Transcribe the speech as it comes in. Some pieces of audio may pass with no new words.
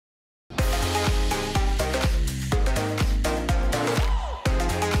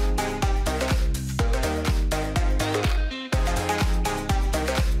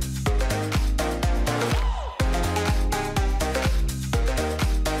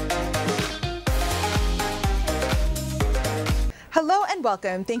and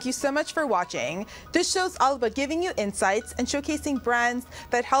welcome. Thank you so much for watching. This show's all about giving you insights and showcasing brands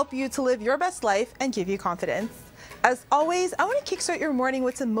that help you to live your best life and give you confidence. As always, I want to kickstart your morning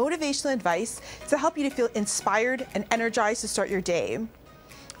with some motivational advice to help you to feel inspired and energized to start your day.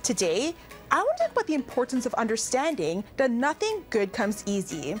 Today, I want to talk about the importance of understanding that nothing good comes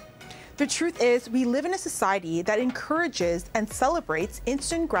easy. The truth is, we live in a society that encourages and celebrates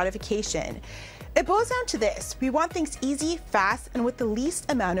instant gratification. It boils down to this: we want things easy, fast, and with the least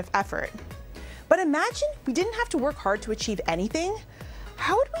amount of effort. But imagine we didn't have to work hard to achieve anything.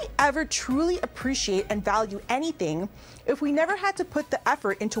 How would we ever truly appreciate and value anything if we never had to put the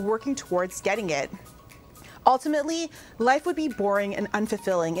effort into working towards getting it? Ultimately, life would be boring and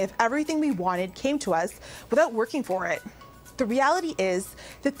unfulfilling if everything we wanted came to us without working for it. The reality is,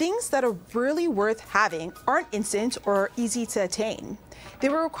 the things that are really worth having aren't instant or easy to attain. They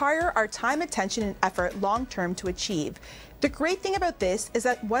will require our time, attention, and effort long-term to achieve. The great thing about this is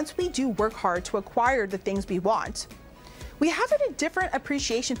that once we do work hard to acquire the things we want, we have a different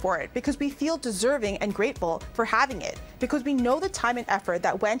appreciation for it because we feel deserving and grateful for having it because we know the time and effort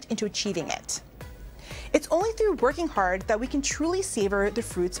that went into achieving it. It's only through working hard that we can truly savor the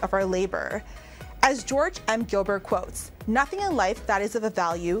fruits of our labor. As George M. Gilbert quotes, "Nothing in life that is of a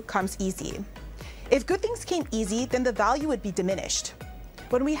value comes easy." If good things came easy, then the value would be diminished.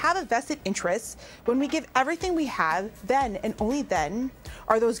 When we have a vested interest, when we give everything we have, then and only then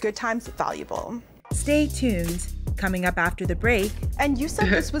are those good times valuable. Stay tuned. Coming up after the break. And you said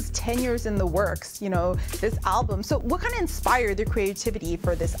this was 10 years in the works, this album. So what kind of inspired the creativity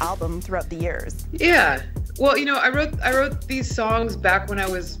for this album throughout the years? Yeah, well, I wrote these songs back when I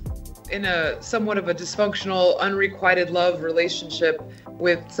was in a somewhat of a dysfunctional, unrequited love relationship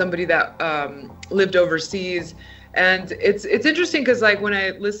with somebody that lived overseas. And it's interesting because when I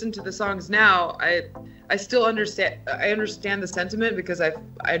listen to the songs now, I still understand the sentiment because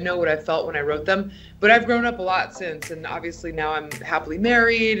I know what I felt when I wrote them. But I've grown up a lot since, and obviously now I'm happily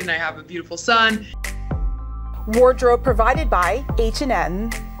married and I have a beautiful son. Wardrobe provided by H&M.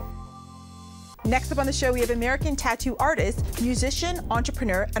 Next up on the show, we have American tattoo artist, musician,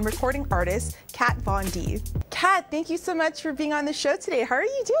 entrepreneur, and recording artist, Kat Von D. Kat, thank you so much for being on the show today. How are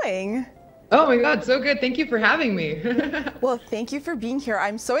you doing? Oh my God, so good. Thank you for having me. Well, thank you for being here.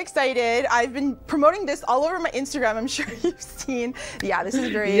 I'm so excited. I've been promoting this all over my Instagram. I'm sure you've seen. Yeah, this is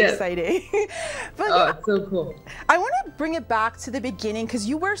very exciting. But it's so cool. I want to bring it back to the beginning because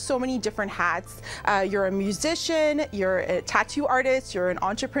you wear so many different hats. You're a musician, you're a tattoo artist, you're an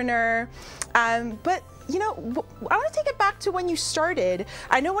entrepreneur. But I want to take it back to when you started.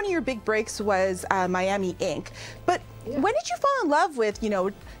 I know one of your big breaks was Miami Ink. But when did you fall in love with,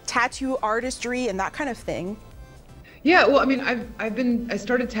 tattoo artistry and that kind of thing? Yeah, well, I mean, I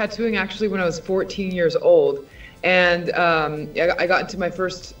started tattooing actually when I was 14 years old. And I got into my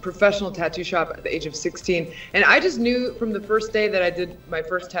first professional tattoo shop at the age of 16. And I just knew from the first day that I did my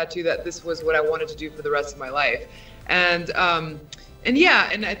first tattoo that this was what I wanted to do for the rest of my life. And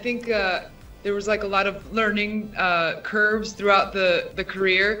I think there was a lot of learning curves throughout the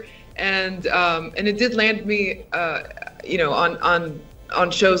career. And it did land me, on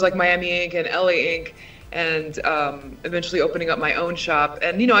shows like Miami Ink and LA Ink, and eventually opening up my own shop.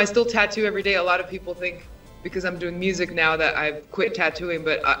 And I still tattoo every day. A lot of people think because I'm doing music now that I've quit tattooing,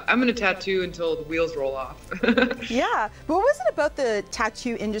 but I'm gonna tattoo until the wheels roll off. Yeah, what was it about the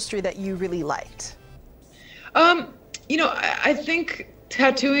tattoo industry that you really liked? I think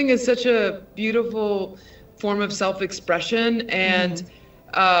tattooing is such a beautiful form of self-expression, and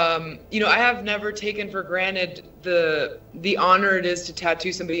I have never taken for granted the honor it is to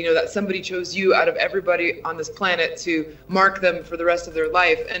tattoo somebody, that somebody chose you out of everybody on this planet to mark them for the rest of their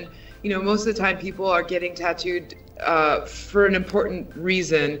life. And, most of the time people are getting tattooed for an important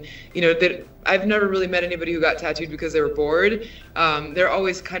reason, that I've never really met anybody who got tattooed because they were bored. They're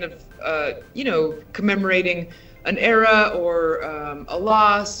always kind of, commemorating an era or a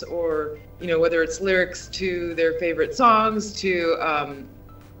loss, or, whether it's lyrics to their favorite songs, to,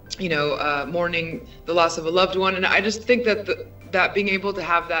 mourning the loss of a loved one. And I just think that being able to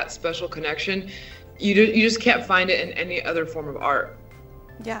have that special connection, you just can't find it in any other form of art.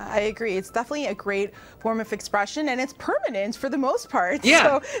 Yeah, I agree. It's definitely a great form of expression, and it's permanent for the most part. Yeah.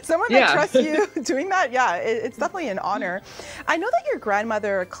 So someone that trusts you doing that, it's definitely an honor. I know that your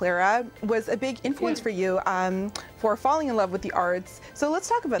grandmother, Clara, was a big influence for you for falling in love with the arts. So let's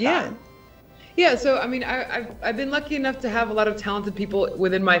talk about that. Yeah, so I mean, I've been lucky enough to have a lot of talented people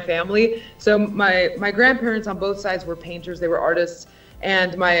within my family. So my grandparents on both sides were painters, they were artists.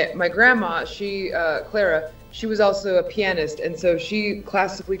 And my grandma, Clara, she was also a pianist, and so she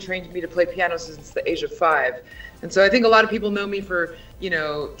classically trained me to play piano since the age of 5. And so I think a lot of people know me for, you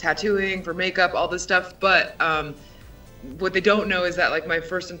know, tattooing, for makeup, all this stuff, but what they don't know is that like my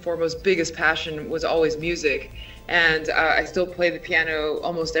first and foremost biggest passion was always music. And I still play the piano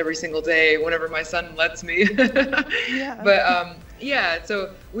almost every single day whenever my son lets me. Yeah. But yeah,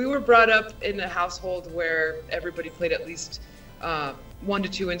 so we were brought up in a household where everybody played at least 1 to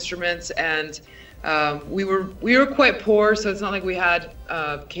 2 instruments, and we were quite poor, so it's not like we had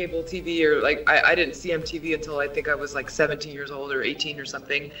cable TV, or like I didn't see MTV until I think I was like 17 years old or 18 or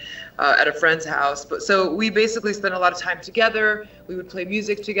something at a friend's house. But so we basically spent a lot of time together. We would play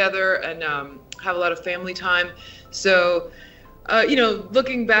music together and have a lot of family time. So you know,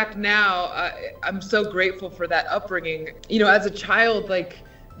 looking back now, I'm so grateful for that upbringing. You know, as a child, like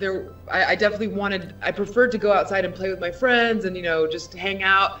I definitely I preferred to go outside and play with my friends and, you know, just hang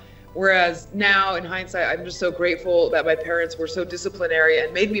out. Whereas now, in hindsight, I'm just so grateful that my parents were so disciplinary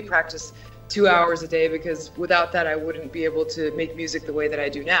and made me practice 2 hours a day, because without that, I wouldn't be able to make music the way that I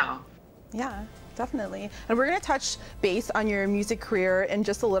do now. Yeah, definitely. And we're going to touch base on your music career in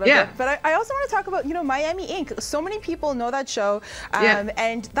just a little bit. But I also want to talk about, you know, Miami Ink. So many people know that show,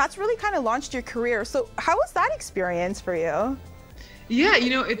 and that's really kind of launched your career. So how was that experience for you? Yeah, you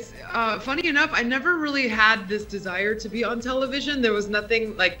know, it's funny enough, I never really had this desire to be on television. There was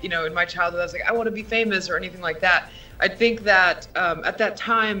nothing like, you know, in my childhood, I was like, I want to be famous or anything like that. I think that at that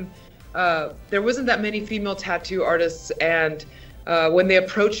time, there wasn't that many female tattoo artists. And when they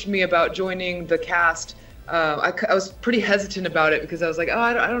approached me about joining the cast, I was pretty hesitant about it, because I was like, oh,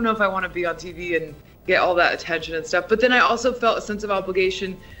 I don't know if I want to be on TV and get all that attention and stuff. But then I also felt a sense of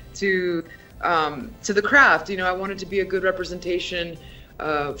obligation to the craft. You know, I wanted to be a good representation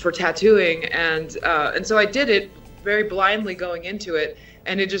for tattooing, and so I did it very blindly going into it,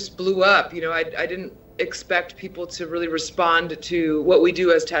 and it just blew up. You know, I didn't expect people to really respond to what we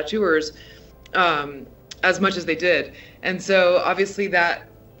do as tattooers as much as they did, and so obviously that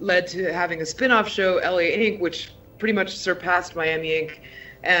led to having a spin-off show, LA Ink, which pretty much surpassed Miami Ink,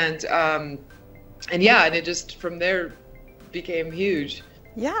 and yeah, and it just from there became huge.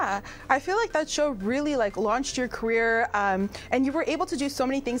 Yeah, I feel like that show really like launched your career, and you were able to do so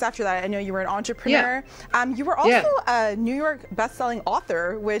many things after that. I know you were an entrepreneur. You were also a New York best-selling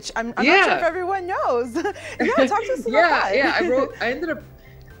author, which I'm not sure if everyone knows. Yeah, talk to us about that.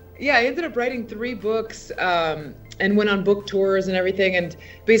 I ended up writing 3 books, and went on book tours and everything. And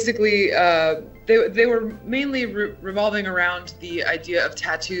basically, they were mainly revolving around the idea of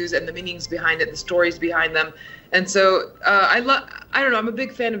tattoos and the meanings behind it, the stories behind them. And so I don't know, I'm a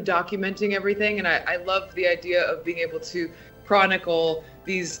big fan of documenting everything, and I love the idea of being able to chronicle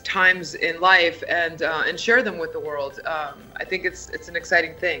these times in life and share them with the world. I think it's an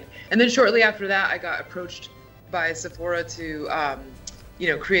exciting thing. And then shortly after that, I got approached by Sephora to you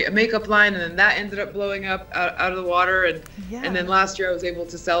know, create a makeup line, and then that ended up blowing up out of the water. And then last year I was able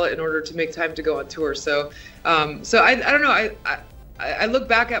to sell it in order to make time to go on tour. So I don't know, I look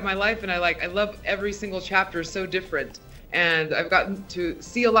back at my life and I love every single chapter, so different. And I've gotten to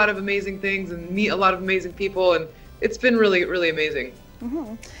see a lot of amazing things and meet a lot of amazing people, and it's been really, really amazing.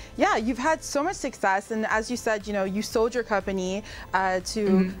 Mm-hmm. Yeah, you've had so much success, and as you said, you know, you sold your company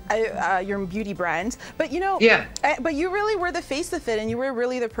to your beauty brand, but you know, but you really were the face of it, and you were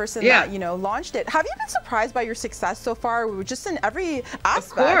really the person that, you know, launched it. Have you been surprised by your success so far, just in every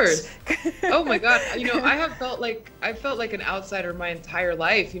aspect? Of course. Oh my God, you know, I felt like an outsider my entire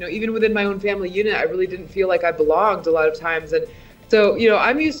life. You know, even within my own family unit, I really didn't feel like I belonged a lot of times, and so, you know,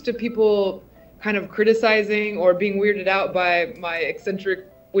 I'm used to people kind of criticizing or being weirded out by my eccentric,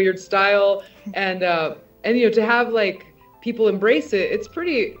 weird style, and you know, to have like people embrace it, it's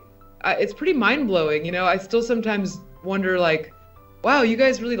pretty mind-blowing. You know, I still sometimes wonder, like, wow, you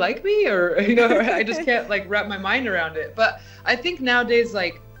guys really like me, or you know, I just can't like wrap my mind around it. But I think nowadays,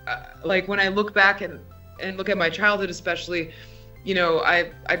 like when I look back and look at my childhood especially, you know,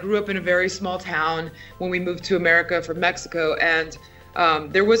 I grew up in a very small town when we moved to America from Mexico, and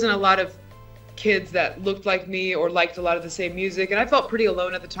there wasn't a lot of kids that looked like me or liked a lot of the same music, and I felt pretty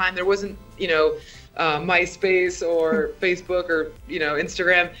alone at the time. There wasn't, you know, MySpace or Facebook or, you know,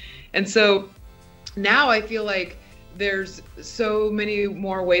 Instagram. And so now I feel like there's so many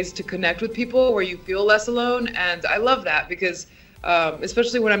more ways to connect with people where you feel less alone, and I love that, because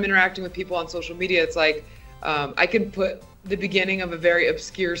especially when I'm interacting with people on social media, it's like I can put the beginning of a very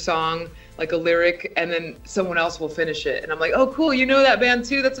obscure song, like a lyric, and then someone else will finish it, and I'm like, oh cool, you know that band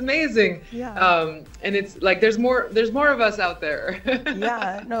too, that's amazing. Yeah. And it's like there's more of us out there.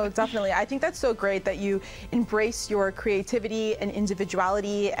 Yeah, no, definitely. I think that's so great that you embrace your creativity and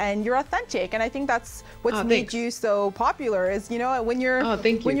individuality, and you're authentic. And I think that's what's made you so popular. Is, you know, when you're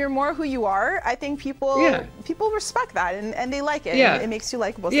when you're more who you are, I think people respect that, and they like it. Yeah. And it makes you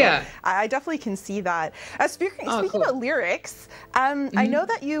likable. Yeah. So I definitely can see that. Speaking cool. about lyrics, I know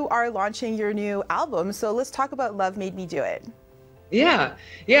that you are launching your new album. So let's talk about Love Made Me Do It. Yeah.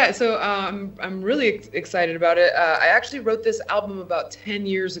 So I'm really excited about it. I actually wrote this album about 10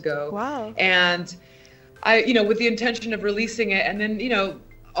 years ago. Wow. And I, you know, with the intention of releasing it, and then, you know,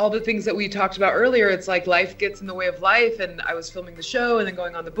 all the things that we talked about earlier, it's like life gets in the way of life, and I was filming the show and then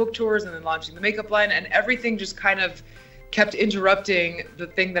going on the book tours and then launching the makeup line, and everything just kind of kept interrupting the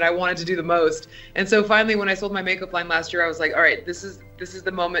thing that I wanted to do the most. And so finally, when I sold my makeup line last year, I was like, all right, this is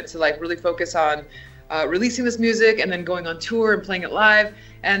the moment to like really focus on releasing this music and then going on tour and playing it live.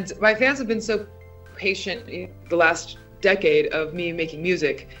 And my fans have been so patient the last decade of me making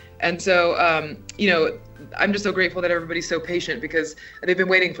music. And so, you know, I'm just so grateful that everybody's so patient, because they've been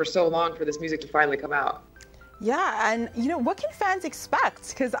waiting for so long for this music to finally come out. Yeah, and you know, what can fans expect?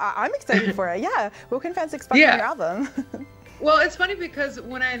 Because I'm excited for it. Yeah, what can fans expect from your album? Well, it's funny because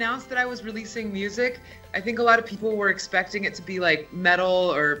when I announced that I was releasing music, I think a lot of people were expecting it to be like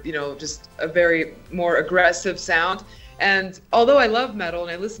metal, or, you know, just a very more aggressive sound. And although I love metal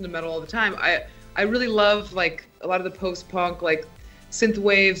and I listen to metal all the time, I really love like a lot of the post-punk, like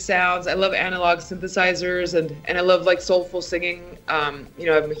synthwave sounds. I love analog synthesizers, and I love like soulful singing. You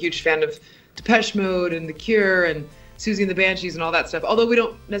know, I'm a huge fan of Depeche Mode and The Cure and Susie and the Banshees and all that stuff, although we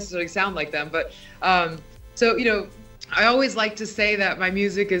don't necessarily sound like them. But so, you know, I always like to say that my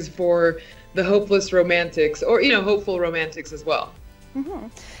music is for the hopeless romantics, or, you know, hopeful romantics as well. Mm-hmm.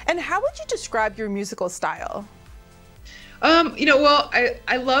 And how would you describe your musical style? You know, well,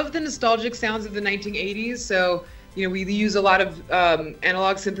 I love the nostalgic sounds of the 1980s. So, you know, we use a lot of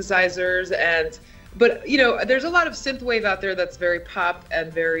analog synthesizers, but, you know, there's a lot of synthwave out there that's very pop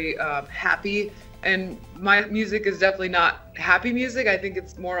and very happy. And my music is definitely not happy music. I think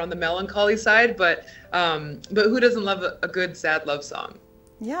it's more on the melancholy side, but who doesn't love a good sad love song?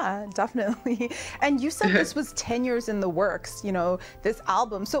 Yeah, definitely. And you said this was 10 years in the works, you know, this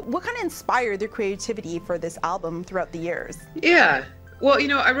album. So what kind of inspired the creativity for this album throughout the years? Yeah, well, you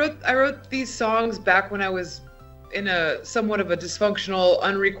know, I wrote these songs back when I was in a somewhat of a dysfunctional,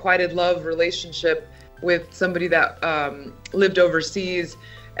 unrequited love relationship with somebody that lived overseas.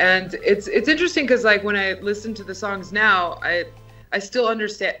 And it's interesting because, like, when I listen to the songs now, I still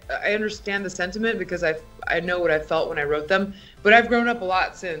understand the sentiment, because I know what I felt when I wrote them. But I've grown up a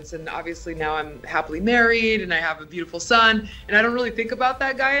lot since, and obviously now I'm happily married and I have a beautiful son, and I don't really think about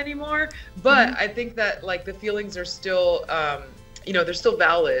that guy anymore. But I think that, like, the feelings are still, you know, they're still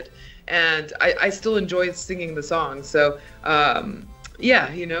valid, and I still enjoy singing the songs. So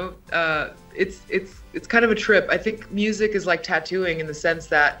yeah, you know, it's kind of a trip. I think music is like tattooing in the sense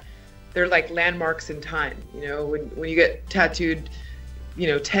that they're like landmarks in time. You know, when you get tattooed, you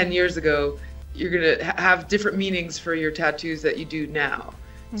know, 10 years ago, you're gonna have different meanings for your tattoos that you do now.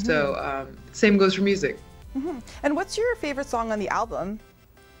 So same goes for music. And what's your favorite song on the album?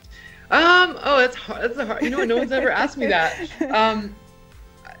 Oh, that's a hard. You know, no one's ever asked me that.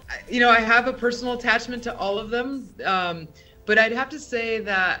 You know, I have a personal attachment to all of them, but I'd have to say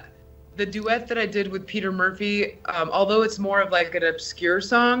that the duet that I did with Peter Murphy, although it's more of like an obscure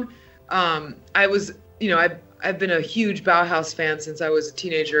song, I was, you know, I've been a huge Bauhaus fan since I was a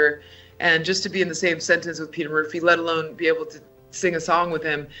teenager, and just to be in the same sentence with Peter Murphy, let alone be able to sing a song with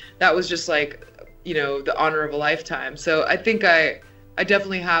him, that was just like, you know, the honor of a lifetime. So I think I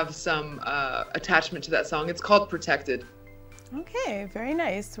definitely have some attachment to that song. It's called Protected. Okay, very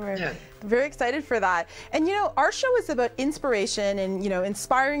nice. We're very excited for that. And you know, our show is about inspiration and, you know,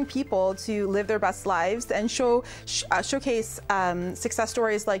 inspiring people to live their best lives and showcase success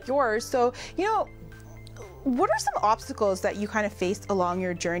stories like yours. So, you know, what are some obstacles that you kind of faced along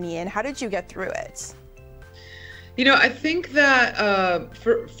your journey, and how did you get through it? You know, I think that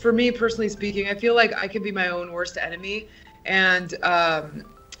for me personally speaking, I feel like I can be my own worst enemy. And,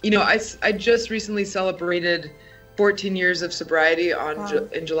 you know, I just recently celebrated 14 years of sobriety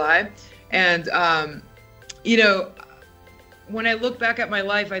in July. And, you know, when I look back at my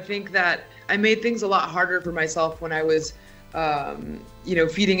life, I think that I made things a lot harder for myself when I was, you know,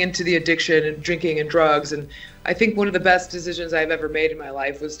 feeding into the addiction and drinking and drugs. And I think one of the best decisions I've ever made in my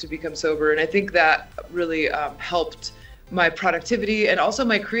life was to become sober. And I think that really helped my productivity and also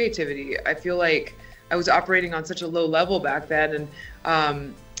my creativity. I feel like I was operating on such a low level back then.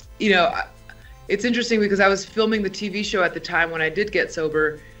 And, it's interesting because I was filming the TV show at the time when I did get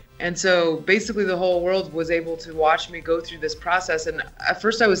sober. And so basically the whole world was able to watch me go through this process. And at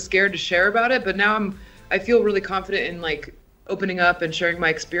first I was scared to share about it, but now I feel really confident in like opening up and sharing my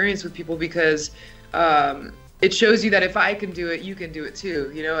experience with people, because it shows you that if I can do it, you can do it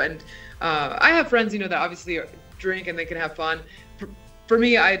too, and I have friends, that obviously drink and they can have fun. For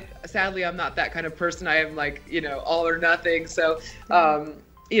me, sadly, I'm not that kind of person. I am like, all or nothing. So,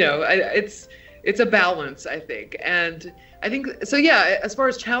 it's a balance, I think. And I think, so yeah, as far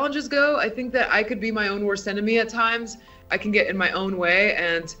as challenges go, I think that I could be my own worst enemy at times. I can get in my own way.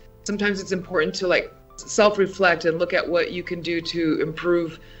 And sometimes it's important to like self-reflect and look at what you can do to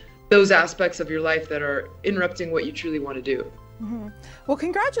improve those aspects of your life that are interrupting what you truly want to do. Mm-hmm. Well,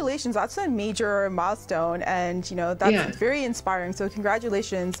 congratulations. That's a major milestone, and that's very inspiring. So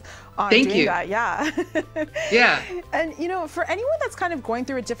congratulations on doing that. Yeah. Yeah. And for anyone that's kind of going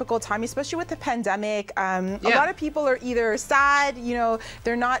through a difficult time, especially with the pandemic, a lot of people are either sad,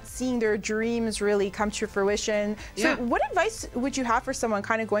 they're not seeing their dreams really come to fruition. So what advice would you have for someone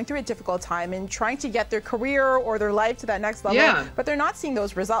kind of going through a difficult time and trying to get their career or their life to that next level, but they're not seeing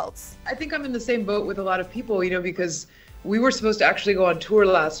those results? I think I'm in the same boat with a lot of people, because we were supposed to actually go on tour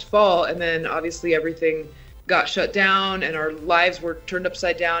last fall, and then obviously everything got shut down and our lives were turned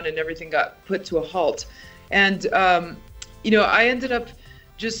upside down and everything got put to a halt. And, I ended up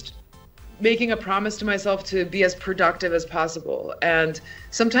just making a promise to myself to be as productive as possible. And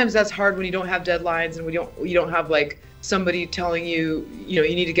sometimes that's hard when you don't have deadlines and you don't have like somebody telling you, you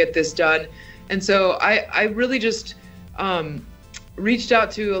need to get this done. And so I really just, reached out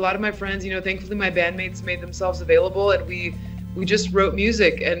to a lot of my friends. Thankfully my bandmates made themselves available, and we just wrote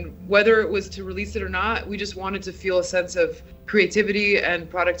music, and whether it was to release it or not, we just wanted to feel a sense of creativity and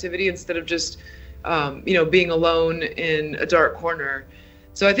productivity instead of just being alone in a dark corner.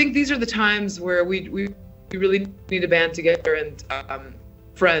 So I think these are the times where we really need to band together and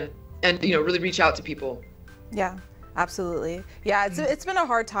friend and really reach out to people. Yeah. Absolutely. Yeah, it's been a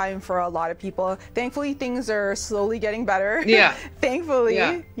hard time for a lot of people. Thankfully, things are slowly getting better. Yeah. Thankfully,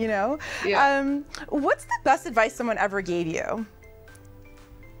 Yeah. What's the best advice someone ever gave you?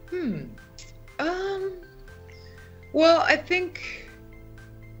 Well, I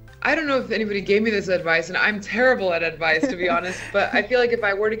don't know if anybody gave me this advice, and I'm terrible at advice, to be honest, but I feel like if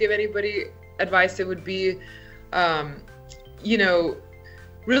I were to give anybody advice, it would be,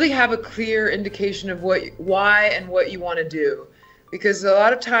 really have a clear indication of why and what you want to do. Because a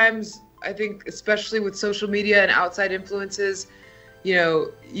lot of times, I think, especially with social media and outside influences,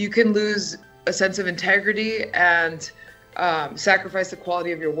 you can lose a sense of integrity and sacrifice the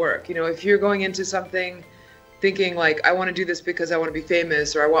quality of your work. If you're going into something thinking like, I want to do this because I want to be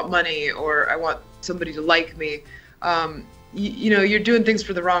famous, or I want money, or I want somebody to like me, you're doing things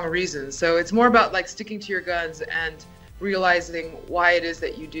for the wrong reasons. So it's more about like sticking to your guns and realizing why it is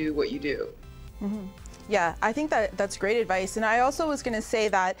that you do what you do. Mm-hmm. Yeah, I think that's great advice. And I also was going to say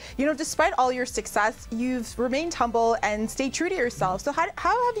that, despite all your success, you've remained humble and stayed true to yourself. So how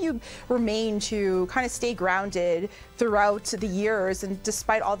have you remained to kind of stay grounded throughout the years and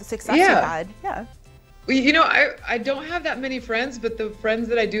despite all the success you've had? Yeah. Well, I don't have that many friends, but the friends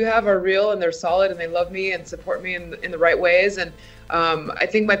that I do have are real and they're solid and they love me and support me in the right ways. And I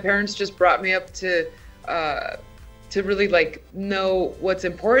think my parents just brought me up to really like know what's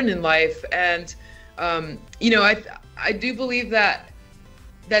important in life. And, I do believe that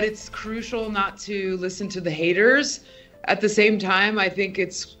it's crucial not to listen to the haters. At the same time, I think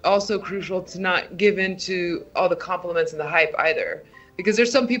it's also crucial to not give in to all the compliments and the hype either, because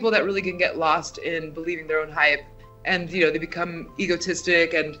there's some people that really can get lost in believing their own hype, and, they become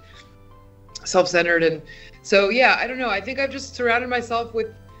egotistic and self-centered. And so, yeah, I don't know. I think I've just surrounded myself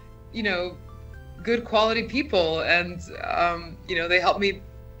with, good quality people, and they help me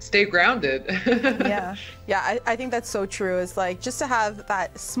stay grounded. Yeah, I think that's so true. It's like just to have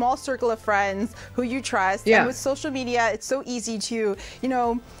that small circle of friends who you trust. Yeah. And with social media, it's so easy to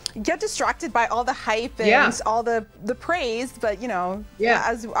get distracted by all the hype and all the praise, but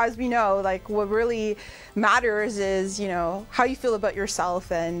as we know, like what really matters is how you feel about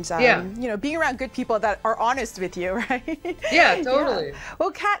yourself, and being around good people that are honest with you, right? Yeah, totally. Yeah.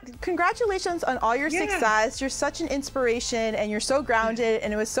 Well, Kat, congratulations on all your success. You're such an inspiration and you're so grounded,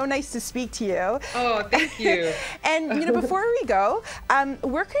 and it was so nice to speak to you. Oh, thank you. And before we go,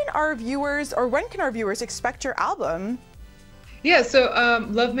 where can our viewers, or when can our viewers expect your album? Yeah, so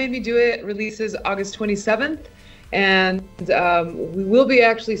Love Made Me Do It releases August 27th, and we will be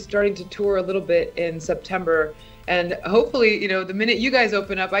actually starting to tour a little bit in September. And hopefully, the minute you guys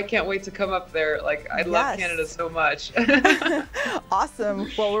open up, I can't wait to come up there. Like, I love Canada so much. Awesome.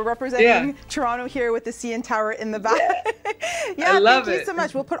 Well, we're representing Toronto here with the CN Tower in the back. I love thank you so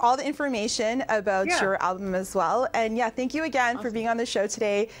much. We'll put all the information about your album as well. And thank you again for being on the show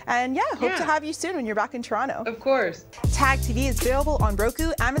today. And hope to have you soon when you're back in Toronto. Of course. Tag TV is available on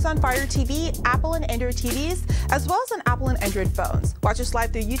Roku, Amazon Fire TV, Apple and Android TVs, as well as on Apple and Android phones. Watch us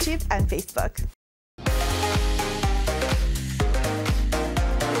live through YouTube and Facebook.